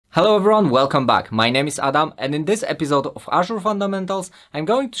Hello everyone, welcome back. My name is Adam, and in this episode of Azure Fundamentals, I'm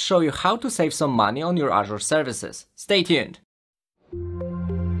going to show you how to save some money on your Azure services. Stay tuned.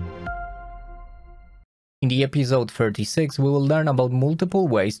 In the episode 36, we will learn about multiple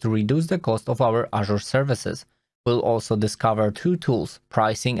ways to reduce the cost of our Azure services. We'll also discover two tools,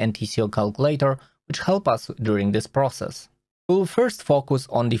 Pricing and TCO Calculator, which help us during this process. We'll first focus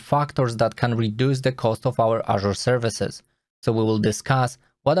on the factors that can reduce the cost of our Azure services. So we will discuss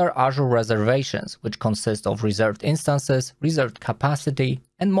what are Azure Reservations, which consist of reserved instances, reserved capacity,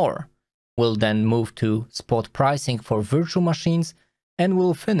 and more. We'll then move to spot pricing for virtual machines, and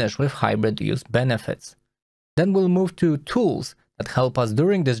we'll finish with hybrid use benefits. Then we'll move to tools that help us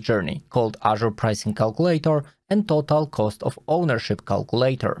during this journey, called Azure Pricing Calculator and Total Cost of Ownership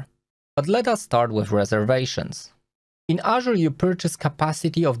Calculator. But let us start with reservations. In Azure, you purchase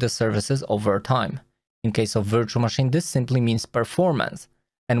capacity of the services over time. In case of virtual machine, this simply means performance.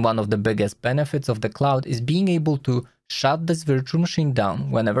 And one of the biggest benefits of the cloud is being able to shut this virtual machine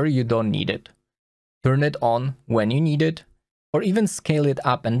down whenever you don't need it, turn it on when you need it, or even scale it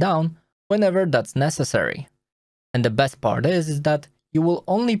up and down whenever that's necessary. And the best part is that you will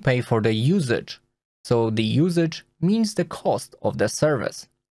only pay for the usage. So the usage means the cost of the service.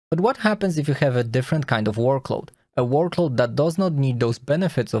 But what happens if you have a different kind of workload? A workload that does not need those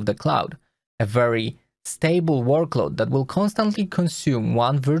benefits of the cloud, a very stable workload that will constantly consume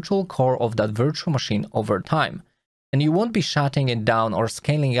one virtual core of that virtual machine over time, and you won't be shutting it down or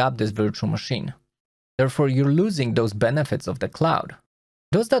scaling up this virtual machine. Therefore, you're losing those benefits of the cloud.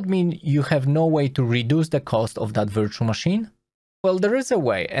 Does that mean you have no way to reduce the cost of that virtual machine? Well, there is a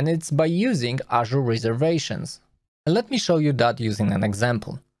way, and it's by using Azure Reservations. And let me show you that using an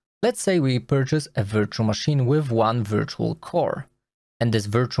example. Let's say we purchase a virtual machine with one virtual core, and this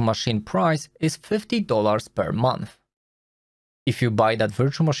virtual machine price is $50 per month. If you buy that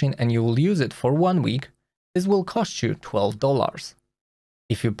virtual machine and you will use it for 1 week, this will cost you $12.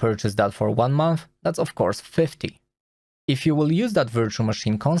 If you purchase that for 1 month, that's of course $50. If you will use that virtual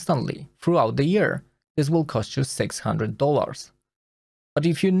machine constantly throughout the year, this will cost you $600. But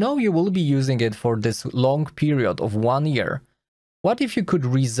if you know you will be using it for this long period of 1 year, what if you could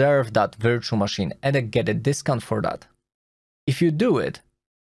reserve that virtual machine and get a discount for that? If you do it,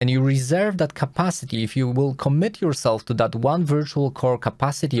 and you reserve that capacity, if you will commit yourself to that one virtual core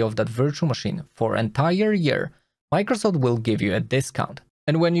capacity of that virtual machine for an entire year, Microsoft will give you a discount.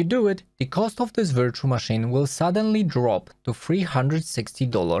 And when you do it, the cost of this virtual machine will suddenly drop to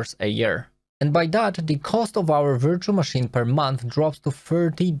 $360 a year. And by that, the cost of our virtual machine per month drops to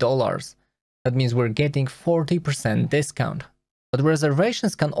 $30. That means we're getting 40% discount. But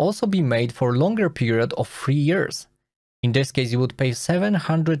reservations can also be made for a longer period of 3 years. In this case, you would pay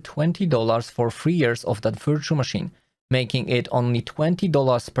 $720 for 3 years of that virtual machine, making it only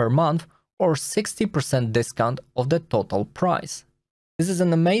 $20 per month or 60% discount of the total price. This is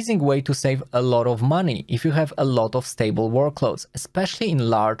an amazing way to save a lot of money if you have a lot of stable workloads, especially in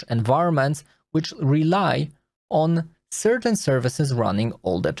large environments which rely on certain services running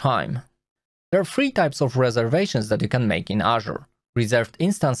all the time. There are 3 types of reservations that you can make in Azure. Reserved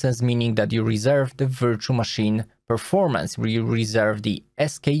instances, meaning that you reserve the virtual machine performance, where you reserve the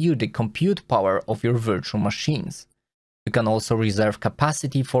SKU, the compute power of your virtual machines. You can also reserve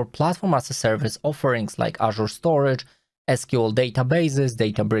capacity for platform as a service offerings like Azure Storage, SQL databases,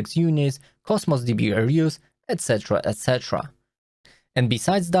 Databricks units, Cosmos DB reuse, etc., etc. And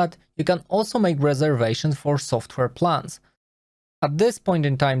besides that, you can also make reservations for software plans. At this point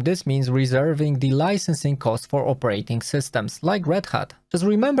in time, this means reserving the licensing costs for operating systems like Red Hat. Just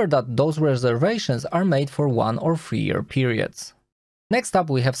remember that those reservations are made for 1 or 3 year periods. Next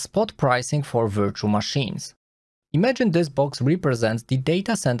up, we have spot pricing for virtual machines. Imagine this box represents the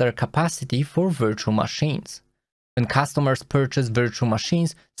data center capacity for virtual machines. When customers purchase virtual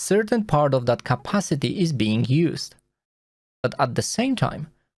machines, certain part of that capacity is being used. But at the same time,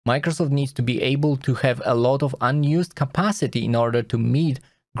 Microsoft needs to be able to have a lot of unused capacity in order to meet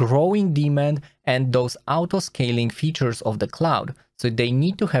growing demand and those auto-scaling features of the cloud, so they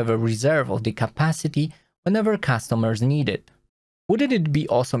need to have a reserve of the capacity whenever customers need it. Wouldn't it be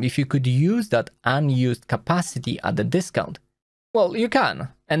awesome if you could use that unused capacity at a discount? Well, you can,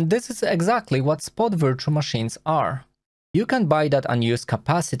 and this is exactly what spot virtual machines are. You can buy that unused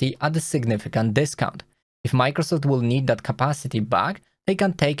capacity at a significant discount. If Microsoft will need that capacity back, they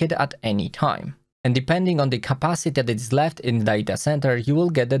can take it at any time. And depending on the capacity that is left in the data center, you will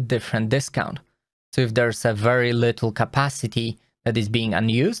get a different discount. So if there's a very little capacity that is being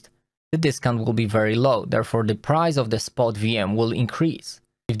unused, the discount will be very low. Therefore, the price of the spot VM will increase.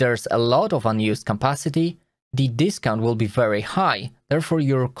 If there's a lot of unused capacity, the discount will be very high. Therefore,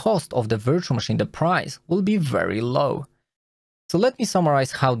 your cost of the virtual machine, the price, will be very low. So let me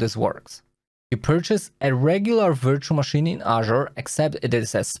summarize how this works. You purchase a regular virtual machine in Azure, except it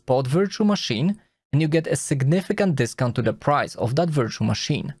is a spot virtual machine, and you get a significant discount to the price of that virtual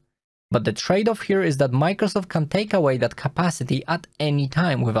machine. But the trade-off here is that Microsoft can take away that capacity at any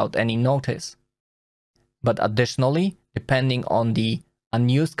time without any notice. But additionally, depending on the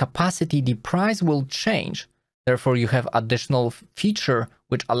unused capacity, the price will change. Therefore, you have additional feature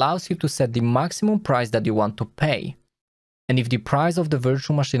which allows you to set the maximum price that you want to pay. And if the price of the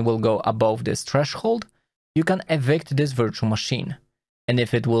virtual machine will go above this threshold, you can evict this virtual machine. And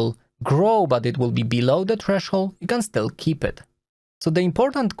if it will grow but it will be below the threshold, you can still keep it. So the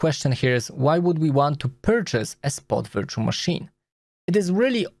important question here is, why would we want to purchase a spot virtual machine? It is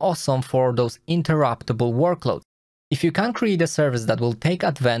really awesome for those interruptible workloads. If you can create a service that will take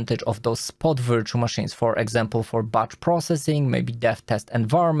advantage of those spot virtual machines, for example, for batch processing, maybe dev test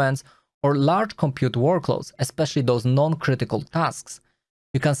environments, or large compute workloads, especially those non-critical tasks,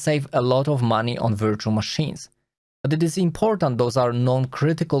 you can save a lot of money on virtual machines. But it is important those are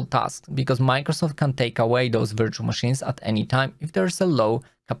non-critical tasks, because Microsoft can take away those virtual machines at any time if there's a low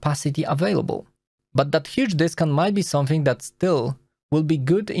capacity available. But that huge discount might be something that still will be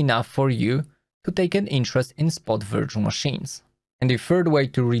good enough for you to take an interest in spot virtual machines. And the third way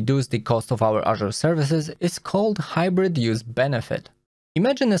to reduce the cost of our Azure services is called hybrid use benefit.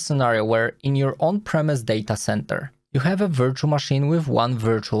 Imagine a scenario where in your on-premise data center, you have a virtual machine with one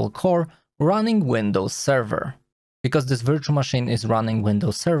virtual core running Windows Server. Because this virtual machine is running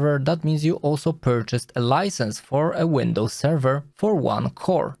Windows Server, that means you also purchased a license for a Windows Server for one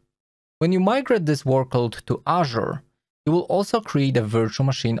core. When you migrate this workload to Azure, you will also create a virtual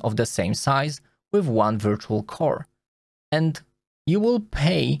machine of the same size with one virtual core. And you will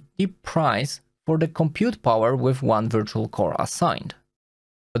pay the price for the compute power with one virtual core assigned.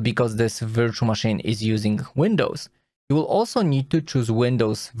 But because this virtual machine is using Windows, you will also need to choose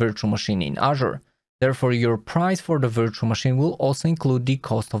Windows virtual machine in Azure. Therefore, your price for the virtual machine will also include the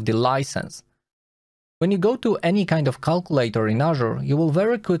cost of the license. When you go to any kind of calculator in Azure, you will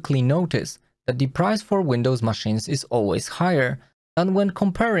very quickly notice that the price for Windows machines is always higher than when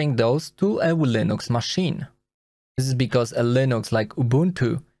comparing those to a Linux machine. This is because a Linux like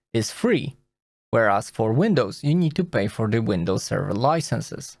Ubuntu is free, whereas for Windows you need to pay for the Windows Server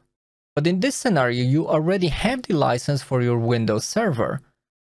licenses. But in this scenario, you already have the license for your Windows Server,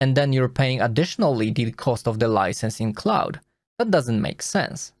 and then you're paying additionally the cost of the license in cloud. That doesn't make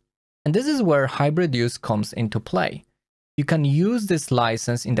sense. And this is where hybrid use comes into play. You can use this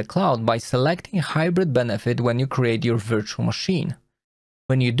license in the cloud by selecting hybrid benefit when you create your virtual machine.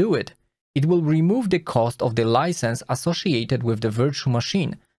 When you do it, it will remove the cost of the license associated with the virtual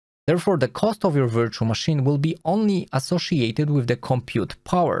machine. Therefore, the cost of your virtual machine will be only associated with the compute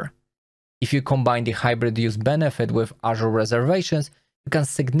power. If you combine the hybrid use benefit with Azure Reservations, you can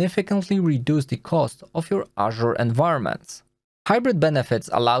significantly reduce the cost of your Azure environments. Hybrid benefits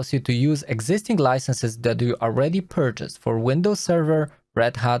allows you to use existing licenses that you already purchased for Windows Server,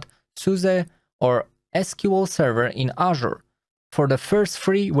 Red Hat, SUSE, or SQL Server in Azure. For the first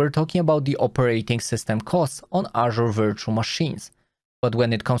three, we're talking about the operating system costs on Azure virtual machines. But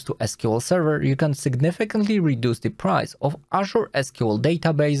when it comes to SQL Server, you can significantly reduce the price of Azure SQL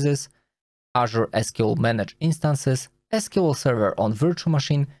databases, Azure SQL Managed Instances, SQL Server on virtual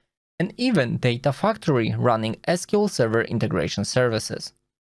machine, and even Data Factory running SQL Server integration services.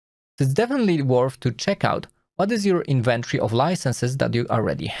 It's definitely worth to check out what is your inventory of licenses that you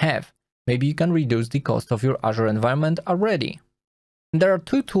already have. Maybe you can reduce the cost of your Azure environment already. And there are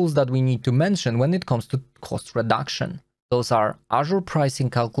two tools that we need to mention when it comes to cost reduction. Those are Azure Pricing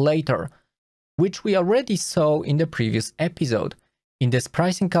Calculator, which we already saw in the previous episode. In this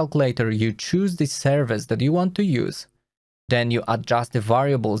pricing calculator, you choose the service that you want to use. Then you adjust the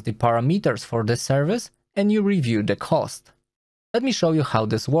variables, the parameters for the service, and you review the cost. Let me show you how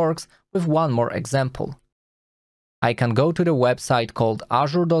this works with one more example. I can go to the website called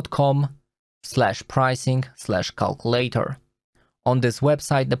azure.com/pricing/calculator. On this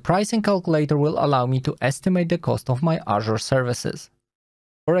website, the pricing calculator will allow me to estimate the cost of my Azure services.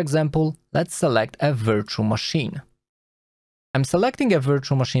 For example, let's select a virtual machine. I'm selecting a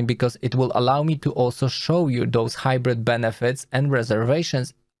virtual machine because it will allow me to also show you those hybrid benefits and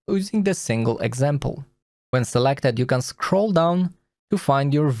reservations using the single example. When selected, you can scroll down to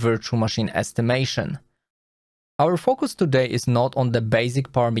find your virtual machine estimation. Our focus today is not on the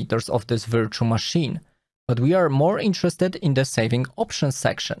basic parameters of this virtual machine, but we are more interested in the saving options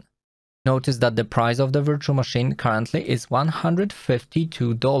section. Notice that the price of the virtual machine currently is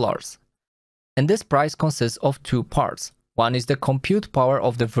 $152. And this price consists of two parts. One is the compute power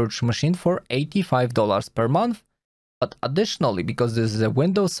of the virtual machine for $85 per month, but additionally, because this is a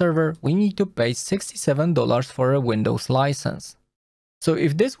Windows server, we need to pay $67 for a Windows license. So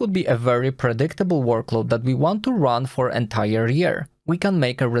if this would be a very predictable workload that we want to run for an entire year, we can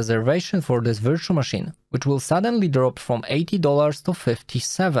make a reservation for this virtual machine, which will suddenly drop from $80 to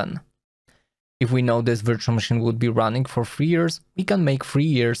 $57. If we know this virtual machine would be running for 3 years, we can make 3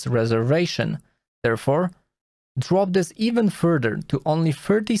 years reservation. Therefore, drop this even further to only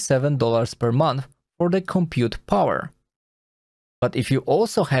 $37 per month for the compute power. But if you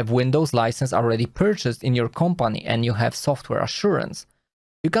also have Windows license already purchased in your company and you have software assurance,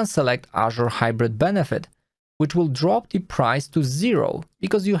 you can select Azure Hybrid Benefit, which will drop the price to $0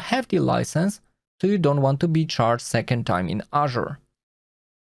 because you have the license, so you don't want to be charged second time in Azure.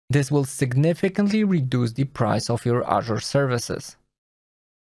 This will significantly reduce the price of your Azure services.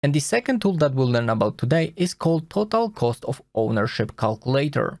 And the second tool that we'll learn about today is called Total Cost of Ownership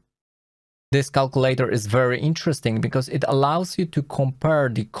Calculator. This calculator is very interesting because it allows you to compare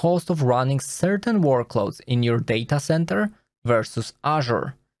the cost of running certain workloads in your data center versus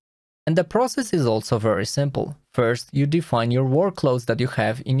Azure. And the process is also very simple. First, you define your workloads that you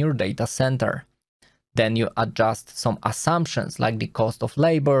have in your data center. Then you adjust some assumptions like the cost of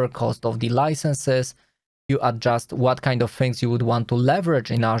labor, cost of the licenses. You adjust what kind of things you would want to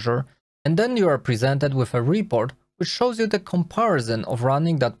leverage in Azure. And then you are presented with a report which shows you the comparison of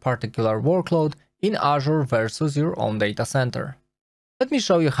running that particular workload in Azure versus your own data center. Let me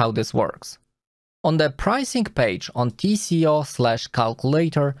show you how this works. On the pricing page on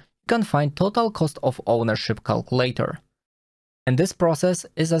TCO/Calculator, you can find Total Cost of Ownership Calculator. And this process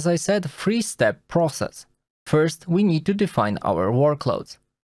is, as I said, a 3-step process. First, we need to define our workloads.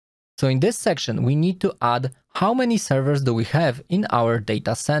 So in this section, we need to add how many servers do we have in our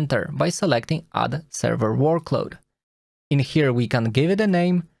data center by selecting Add Server Workload. In here, we can give it a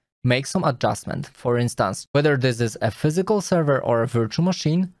name, make some adjustment. For instance, whether this is a physical server or a virtual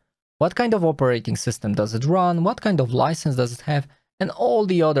machine, what kind of operating system does it run, what kind of license does it have, and all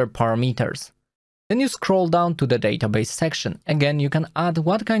the other parameters. Then you scroll down to the database section. Again, you can add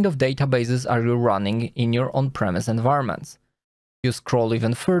what kind of databases are you running in your on-premise environments. You scroll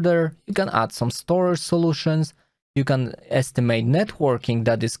even further, you can add some storage solutions, you can estimate networking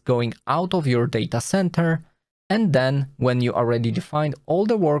that is going out of your data center, and then when you already defined all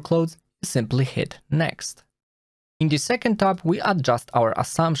the workloads, you simply hit Next. In the second tab, we adjust our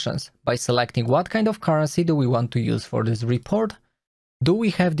assumptions by selecting what kind of currency do we want to use for this report. Do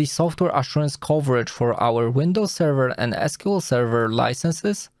we have the software assurance coverage for our Windows Server and SQL Server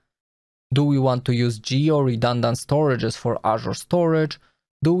licenses? Do we want to use geo-redundant storages for Azure storage?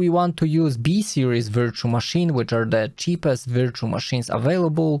 Do we want to use B-series virtual machine, which are the cheapest virtual machines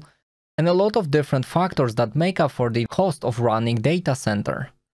available? And a lot of different factors that make up for the cost of running data center.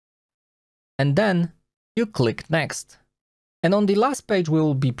 And then you click Next. And on the last page, we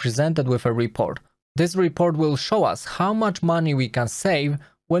will be presented with a report. This report will show us how much money we can save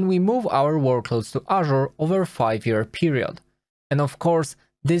when we move our workloads to Azure over a 5-year period. And of course,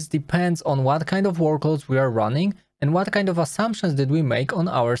 this depends on what kind of workloads we are running and what kind of assumptions did we make on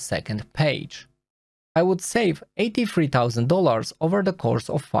our second page. I would save $83,000 over the course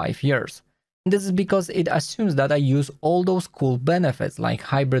of 5 years. And this is because it assumes that I use all those cool benefits like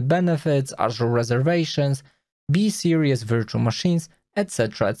hybrid benefits, Azure Reservations, B-series virtual machines,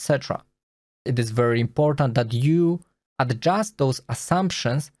 etc. etc. It is very important that you adjust those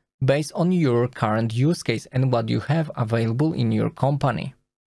assumptions based on your current use case and what you have available in your company.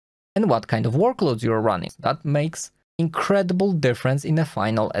 And what kind of workloads you're running. That makes incredible difference in the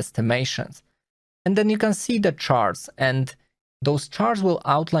final estimations. And then you can see the charts, and those charts will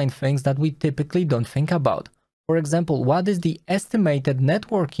outline things that we typically don't think about. For example, what is the estimated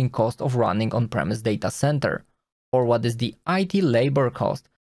networking cost of running on-premise data center? Or what is the IT labor cost?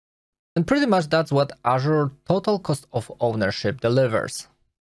 And pretty much that's what Azure Total Cost of Ownership delivers.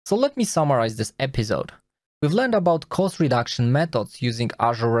 So let me summarize this episode. We've learned about cost reduction methods using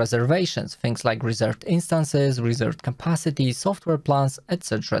Azure Reservations, things like reserved instances, reserved capacity, software plans,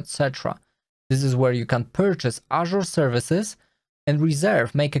 etc. etc. This is where you can purchase Azure services and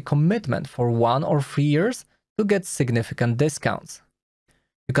make a commitment for 1 or 3 years to get significant discounts.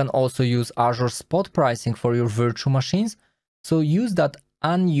 You can also use Azure spot pricing for your virtual machines, so use that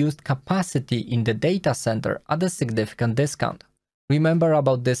unused capacity in the data center at a significant discount. Remember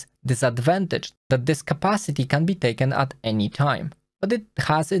about this disadvantage that this capacity can be taken at any time, but it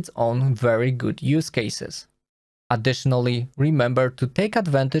has its own very good use cases. Additionally, remember to take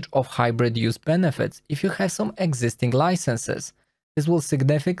advantage of hybrid use benefits if you have some existing licenses. This will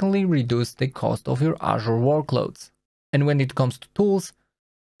significantly reduce the cost of your Azure workloads. And when it comes to tools,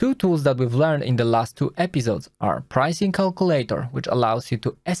 two tools that we've learned in the last two episodes are Pricing Calculator, which allows you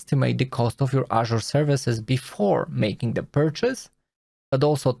to estimate the cost of your Azure services before making the purchase, but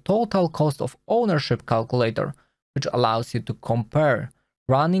also Total Cost of Ownership Calculator, which allows you to compare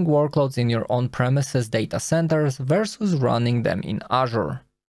running workloads in your on-premises data centers versus running them in Azure.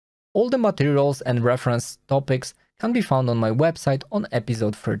 All the materials and reference topics can be found on my website on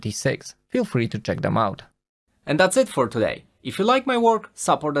episode 36. Feel free to check them out. And that's it for today. If you like my work,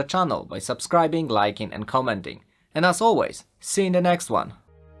 support the channel by subscribing, liking, and commenting. And as always, see you in the next one.